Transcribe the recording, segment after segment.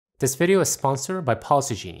This video is sponsored by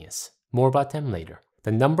Policygenius. More about them later.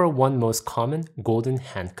 The number one most common golden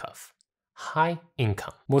handcuff: high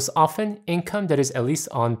income. Most often, income that is at least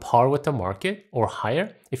on par with the market or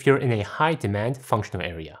higher if you're in a high demand functional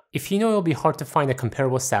area. If you know it'll be hard to find a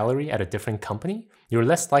comparable salary at a different company, you're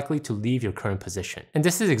less likely to leave your current position. And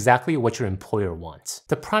this is exactly what your employer wants.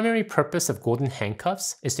 The primary purpose of golden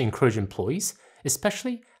handcuffs is to encourage employees,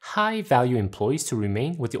 especially high-value employees, to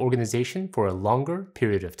remain with the organization for a longer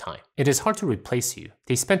period of time. It is hard to replace you.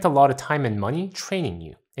 They spent a lot of time and money training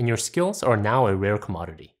you, and your skills are now a rare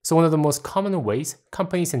commodity. So one of the most common ways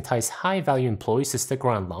companies entice high-value employees to stick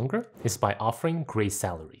around longer is by offering great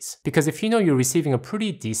salaries. Because if you know you're receiving a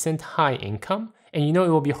pretty decent high income, and you know it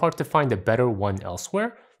will be hard to find a better one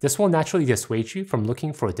elsewhere, this will naturally dissuade you from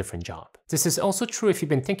looking for a different job. This is also true if you've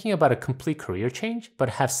been thinking about a complete career change, but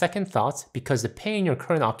have second thoughts because the pay in your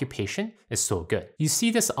current occupation is so good. You see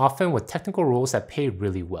this often with technical roles that pay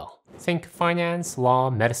really well. Think finance, law,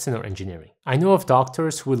 medicine, or engineering. I know of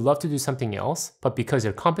doctors who would love to do something else, but because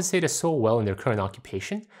they're compensated so well in their current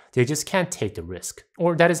occupation, they just can't take the risk.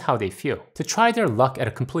 Or that is how they feel. To try their luck at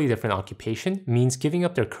a completely different occupation means giving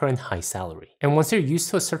up their current high salary. And once you're used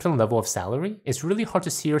to a certain level of salary, it's really hard to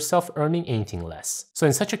see yourself earning anything less. So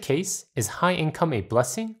in such a case, is high income a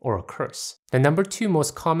blessing or a curse? The number two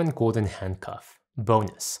most common golden handcuff: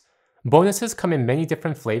 bonus. Bonuses come in many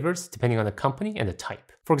different flavors depending on the company and the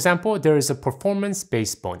type. For example, there is a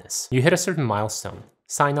performance-based bonus. You hit a certain milestone,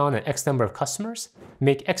 sign on an X number of customers,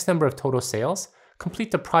 make X number of total sales,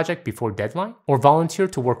 complete the project before deadline, or volunteer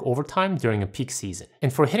to work overtime during a peak season.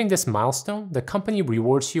 And for hitting this milestone, the company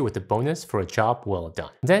rewards you with a bonus for a job well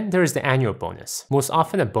done. Then there is the annual bonus, most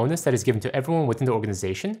often a bonus that is given to everyone within the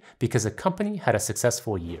organization because the company had a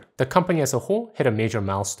successful year. The company as a whole hit a major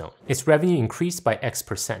milestone. Its revenue increased by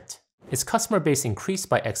X%. Its customer base increased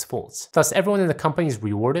by X-folds. Thus, everyone in the company is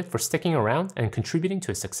rewarded for sticking around and contributing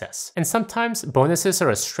to its success. And sometimes, bonuses are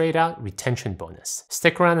a straight-out retention bonus.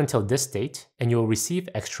 Stick around until this date, and you will receive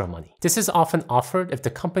extra money. This is often offered if the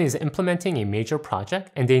company is implementing a major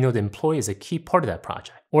project and they know the employee is a key part of that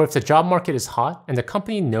project. Or if the job market is hot and the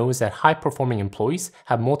company knows that high-performing employees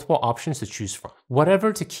have multiple options to choose from.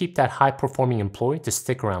 Whatever to keep that high-performing employee to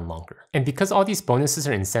stick around longer. And because all these bonuses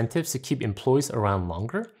are incentives to keep employees around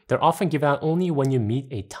longer, they're often given out only when you meet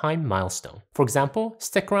a time milestone. For example,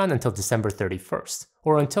 stick around until December 31st,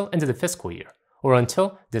 or until end of the fiscal year, or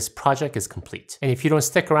until this project is complete. And if you don't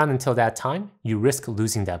stick around until that time, you risk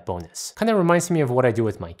losing that bonus. Kind of reminds me of what I do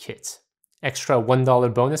with my kids. Extra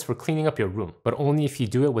 $1 bonus for cleaning up your room, but only if you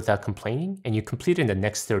do it without complaining and you complete it in the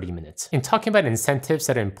next 30 minutes. In talking about incentives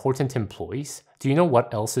that are important to employees, do you know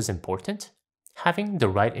what else is important? Having the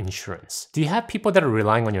right insurance. Do you have people that are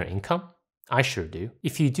relying on your income? I sure do.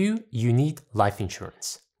 If you do, you need life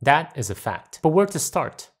insurance. That is a fact. But where to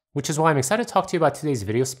start? Which is why I'm excited to talk to you about today's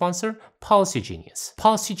video sponsor, Policygenius.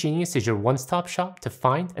 Policygenius is your one-stop shop to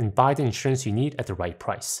find and buy the insurance you need at the right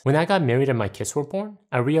price. When I got married and my kids were born,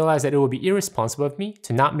 I realized that it would be irresponsible of me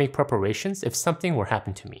to not make preparations if something were to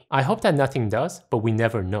happen to me. I hope that nothing does, but we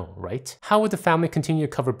never know, right? How would the family continue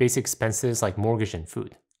to cover basic expenses like mortgage and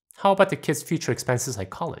food? How about the kids' future expenses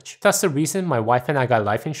like college? That's the reason my wife and I got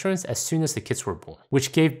life insurance as soon as the kids were born,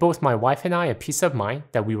 which gave both my wife and I a peace of mind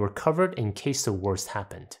that we were covered in case the worst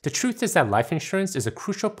happened. The truth is that life insurance is a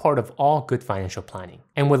crucial part of all good financial planning.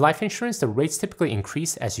 And with life insurance, the rates typically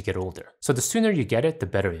increase as you get older. So the sooner you get it, the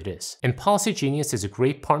better it is. And Policygenius is a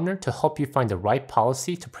great partner to help you find the right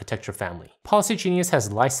policy to protect your family. Policygenius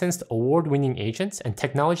has licensed award-winning agents and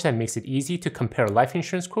technology that makes it easy to compare life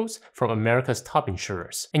insurance quotes from America's top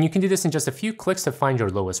insurers. And you can do this in just a few clicks to find your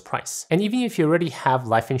lowest price. And even if you already have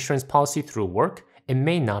life insurance policy through work, it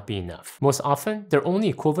may not be enough. Most often, they're only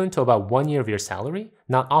equivalent to about 1 year of your salary,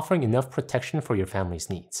 not offering enough protection for your family's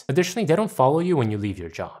needs. Additionally, they don't follow you when you leave your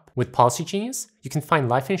job. With Policygenius, you can find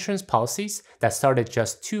life insurance policies that start at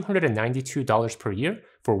just $292 per year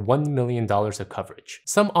for $1 million of coverage.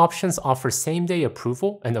 Some options offer same-day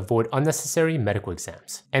approval and avoid unnecessary medical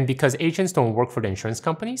exams. And because agents don't work for the insurance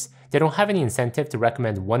companies, they don't have any incentive to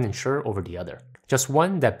recommend one insurer over the other, just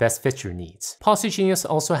one that best fits your needs. Policygenius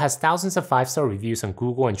also has thousands of 5-star reviews on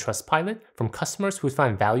Google and Trustpilot from customers who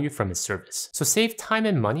find value from its service. So save time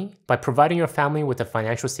and money by providing your family with a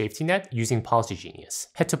financial safety net using Policygenius.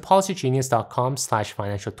 Head to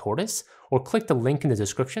policygenius.com/financialtortoise or click the link in the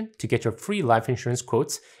description to get your free life insurance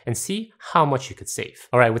quotes and see how much you could save.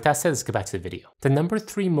 Alright, with that said, let's get back to the video. The number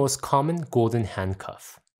 3 most common golden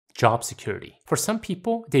handcuff: job security. For some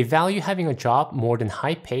people, they value having a job more than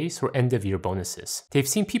high pays or end-of-year bonuses. They've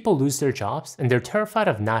seen people lose their jobs and they're terrified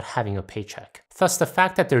of not having a paycheck. Thus, the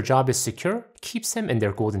fact that their job is secure keeps them in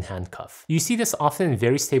their golden handcuff. You see this often in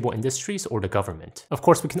very stable industries or the government. Of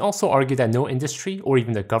course, we can also argue that no industry or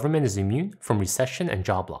even the government is immune from recession and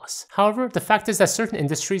job loss. However, the fact is that certain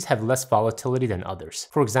industries have less volatility than others.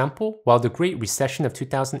 For example, while the Great Recession of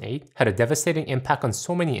 2008 had a devastating impact on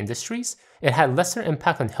so many industries, it had lesser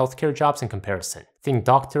impact on healthcare jobs in comparison. Think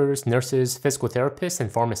doctors, nurses, physical therapists,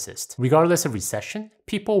 and pharmacists. Regardless of recession,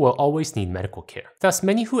 people will always need medical care. Thus,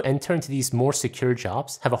 many who enter into these more secure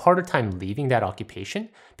jobs have a harder time leaving that occupation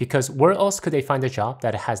because where else could they find a job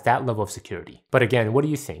that has that level of security? But again, what do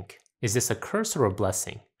you think? Is this a curse or a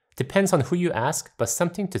blessing? Depends on who you ask, but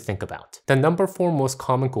something to think about. The number 4 most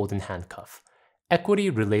common golden handcuff.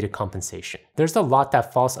 Equity-related compensation. There's a lot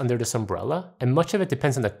that falls under this umbrella, and much of it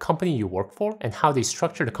depends on the company you work for and how they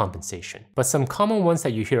structure the compensation. But some common ones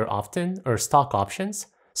that you hear often are stock options,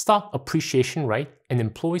 stock appreciation right, and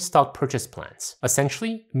employee stock purchase plans.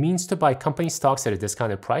 Essentially, means to buy company stocks at a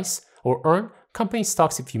discounted price or earn company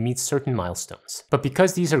stocks if you meet certain milestones. But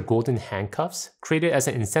because these are golden handcuffs, created as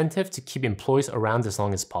an incentive to keep employees around as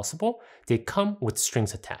long as possible, they come with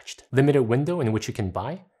strings attached. Limited window in which you can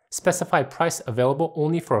buy, specified price available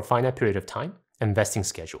only for a finite period of time, and vesting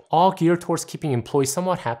schedule. All geared towards keeping employees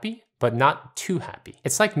somewhat happy, but not too happy.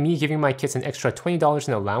 It's like me giving my kids an extra $20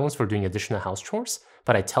 in allowance for doing additional house chores,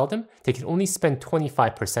 but I tell them they can only spend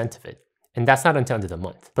 25% of it, and that's not until the end of the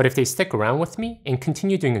month. But if they stick around with me and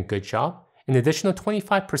continue doing a good job, an additional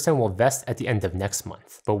 25% will vest at the end of next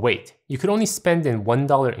month. But wait, you could only spend in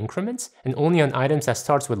 $1 increments and only on items that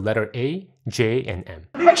starts with letter A, J, and M.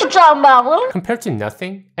 Compared to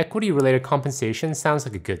nothing, equity-related compensation sounds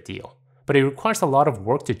like a good deal, but it requires a lot of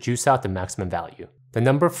work to juice out the maximum value. The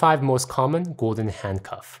number 5 most common golden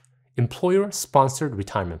handcuff. Employer-sponsored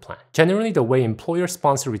retirement plan. Generally, the way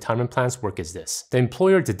employer-sponsored retirement plans work is this. The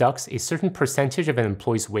employer deducts a certain percentage of an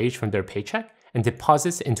employee's wage from their paycheck and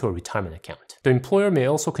deposits into a retirement account. The employer may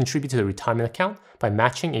also contribute to the retirement account by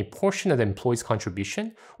matching a portion of the employee's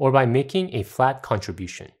contribution or by making a flat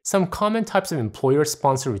contribution. Some common types of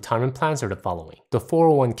employer-sponsored retirement plans are the following. The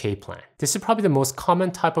 401k plan. This is probably the most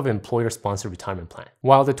common type of employer-sponsored retirement plan.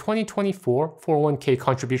 While the 2024 401k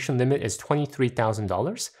contribution limit is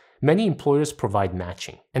 $23,000, many employers provide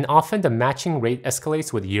matching, and often the matching rate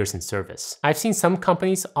escalates with years in service. I've seen some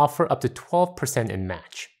companies offer up to 12% in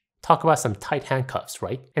match. Talk about some tight handcuffs,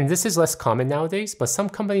 right? And this is less common nowadays, but some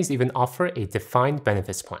companies even offer a defined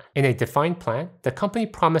benefits plan. In a defined plan, the company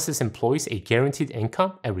promises employees a guaranteed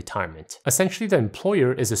income at retirement. Essentially, the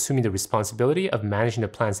employer is assuming the responsibility of managing the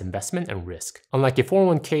plan's investment and risk, unlike a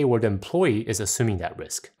 401k where the employee is assuming that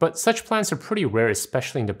risk. But such plans are pretty rare,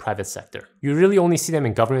 especially in the private sector. You really only see them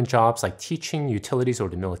in government jobs like teaching, utilities, or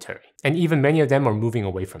the military. And even many of them are moving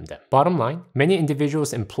away from them. Bottom line, many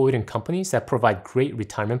individuals employed in companies that provide great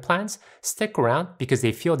retirement plans stick around because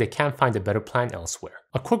they feel they can't find a better plan elsewhere.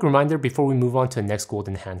 A quick reminder before we move on to the next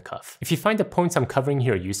golden handcuff. If you find the points I'm covering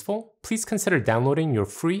here useful, please consider downloading your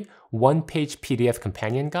free one-page PDF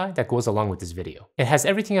companion guide that goes along with this video. It has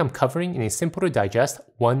everything I'm covering in a simple to digest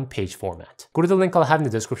one-page format. Go to the link I'll have in the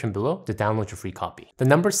description below to download your free copy. The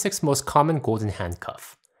number 6 most common golden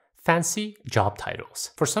handcuff. Fancy job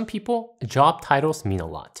titles. For some people, job titles mean a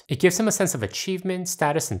lot. It gives them a sense of achievement,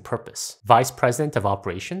 status, and purpose. Vice President of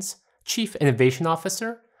Operations, Chief Innovation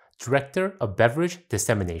Officer, Director of Beverage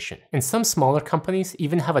Dissemination. And some smaller companies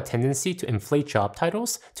even have a tendency to inflate job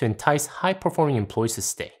titles to entice high-performing employees to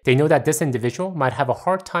stay. They know that this individual might have a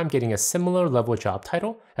hard time getting a similar level job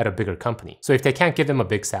title at a bigger company. So if they can't give them a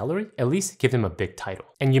big salary, at least give them a big title.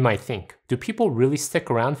 And you might think, do people really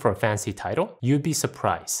stick around for a fancy title? You'd be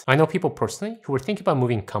surprised. I know people personally who were thinking about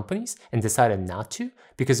moving companies and decided not to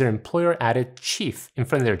because their employer added chief in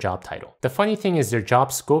front of their job title. The funny thing is their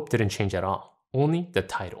job scope didn't change at all, only the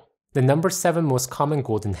title. The number 7 most common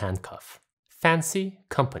golden handcuff. Fancy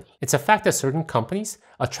company. It's a fact that certain companies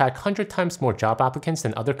attract 100 times more job applicants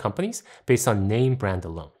than other companies based on name brand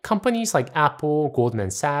alone. Companies like Apple, Goldman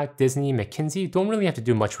Sachs, Disney, McKinsey don't really have to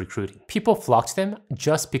do much recruiting. People flock to them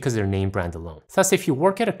just because of their name brand alone. Thus, if you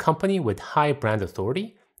work at a company with high brand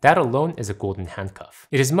authority, that alone is a golden handcuff.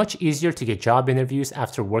 It is much easier to get job interviews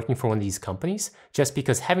after working for one of these companies just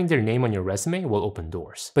because having their name on your resume will open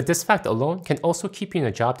doors. But this fact alone can also keep you in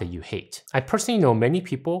a job that you hate. I personally know many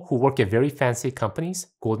people who work at very fancy companies,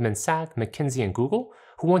 Goldman Sachs, McKinsey, and Google,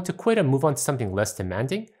 who want to quit and move on to something less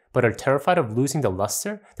demanding, but are terrified of losing the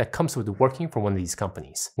luster that comes with working for one of these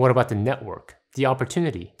companies. What about the network, the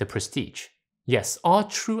opportunity, the prestige? Yes, all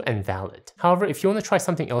true and valid. However, if you want to try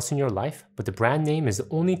something else in your life, but the brand name is the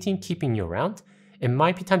only thing keeping you around, it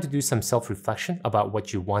might be time to do some self-reflection about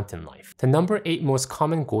what you want in life. The number 8 most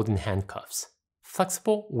common golden handcuffs.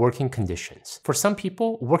 Flexible working conditions. For some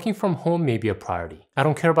people, working from home may be a priority. I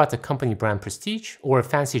don't care about the company brand prestige or a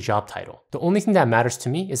fancy job title. The only thing that matters to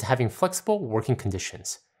me is having flexible working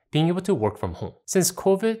conditions, being able to work from home. Since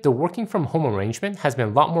COVID, the working from home arrangement has been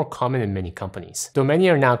a lot more common in many companies, though many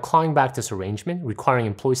are now clawing back this arrangement, requiring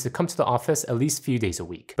employees to come to the office at least a few days a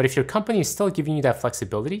week. But if your company is still giving you that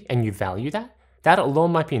flexibility and you value that, that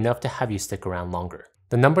alone might be enough to have you stick around longer.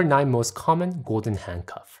 The number 9 most common golden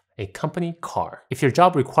handcuff: a company car. If your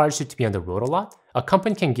job requires you to be on the road a lot, a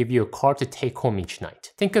company can give you a car to take home each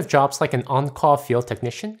night. Think of jobs like an on-call field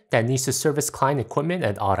technician that needs to service client equipment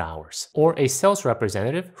at odd hours, or a sales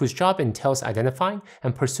representative whose job entails identifying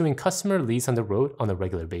and pursuing customer leads on the road on a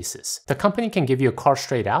regular basis. The company can give you a car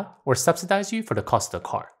straight out or subsidize you for the cost of the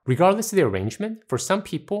car. Regardless of the arrangement, for some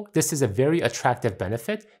people, this is a very attractive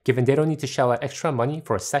benefit given they don't need to shell out extra money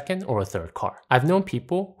for a second or a third car. I've known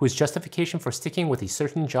people whose justification for sticking with a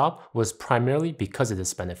certain job was primarily because of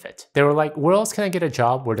this benefit. They were like, where else can I get a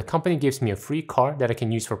job where the company gives me a free car that I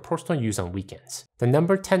can use for personal use on weekends? The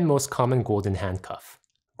number 10 most common golden handcuff: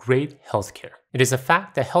 great healthcare. It is a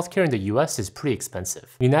fact that healthcare in the US is pretty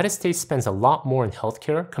expensive. The United States spends a lot more in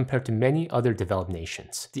healthcare compared to many other developed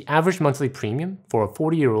nations. The average monthly premium for a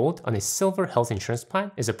 40-year-old on a silver health insurance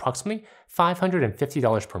plan is approximately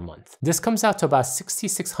 $550 per month. This comes out to about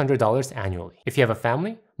 $6,600 annually. If you have a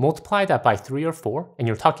family, multiply that by 3 or 4, and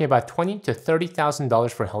you're talking about $20,000 to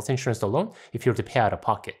 $30,000 for health insurance alone if you were to pay out of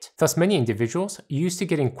pocket. Thus, many individuals used to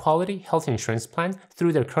getting quality health insurance plan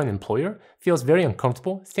through their current employer feels very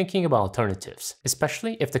uncomfortable thinking about alternatives,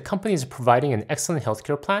 especially if the company is providing an excellent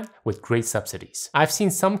healthcare plan with great subsidies. I've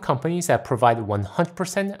seen some companies that provide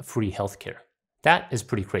 100% free healthcare. That is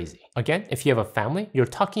pretty crazy. Again, if you have a family,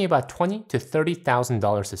 you're talking about $20,000 to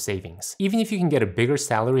 $30,000 of savings. Even if you can get a bigger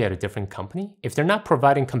salary at a different company, if they're not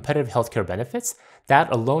providing competitive healthcare benefits,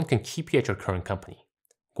 that alone can keep you at your current company.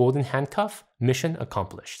 Golden handcuff, mission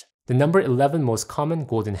accomplished. The number 11 most common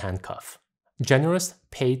golden handcuff: generous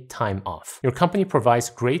paid time off. Your company provides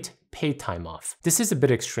great paid time off. This is a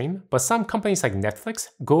bit extreme, but some companies like Netflix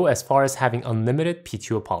go as far as having unlimited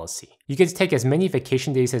PTO policy. You get to take as many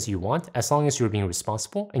vacation days as you want as long as you're being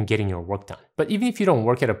responsible and getting your work done. But even if you don't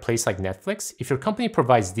work at a place like Netflix, if your company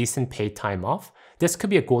provides decent paid time off, this could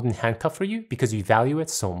be a golden handcuff for you because you value it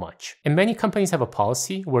so much. And many companies have a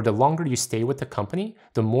policy where the longer you stay with the company,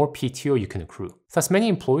 the more PTO you can accrue. Thus, many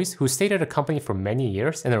employees who stayed at a company for many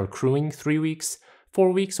years and are accruing 3 weeks,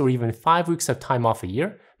 4 weeks, or even 5 weeks of time off a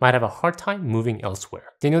year might have a hard time moving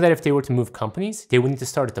elsewhere. They know that if they were to move companies, they would need to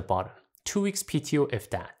start at the bottom. 2 weeks PTO if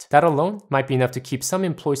that. That alone might be enough to keep some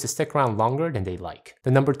employees to stick around longer than they like. The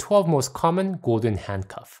number 12 most common golden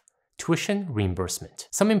handcuff: tuition reimbursement.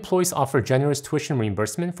 Some employees offer generous tuition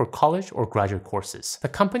reimbursement for college or graduate courses.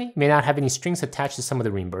 The company may not have any strings attached to some of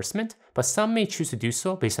the reimbursement, but some may choose to do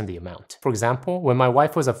so based on the amount. For example, when my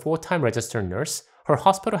wife was a full-time registered nurse, her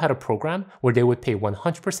hospital had a program where they would pay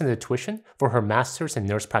 100% of the tuition for her master's in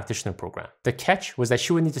nurse practitioner program. The catch was that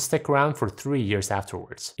she would need to stick around for 3 years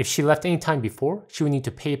afterwards. If she left any time before, she would need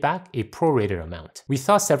to pay back a prorated amount. We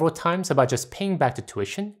thought several times about just paying back the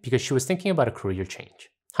tuition because she was thinking about a career change.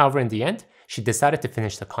 However, in the end, she decided to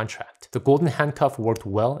finish the contract. The golden handcuff worked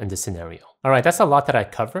well in this scenario. Alright, that's a lot that I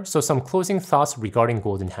cover, so some closing thoughts regarding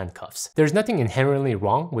golden handcuffs. There's nothing inherently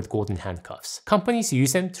wrong with golden handcuffs. Companies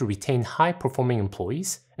use them to retain high-performing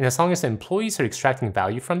employees, and as long as the employees are extracting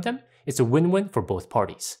value from them, it's a win-win for both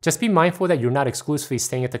parties. Just be mindful that you're not exclusively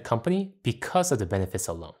staying at the company because of the benefits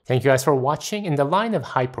alone. Thank you guys for watching. In the line of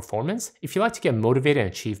high performance, if you'd like to get motivated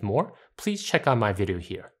and achieve more, please check out my video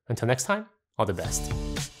here. Until next time, all the best.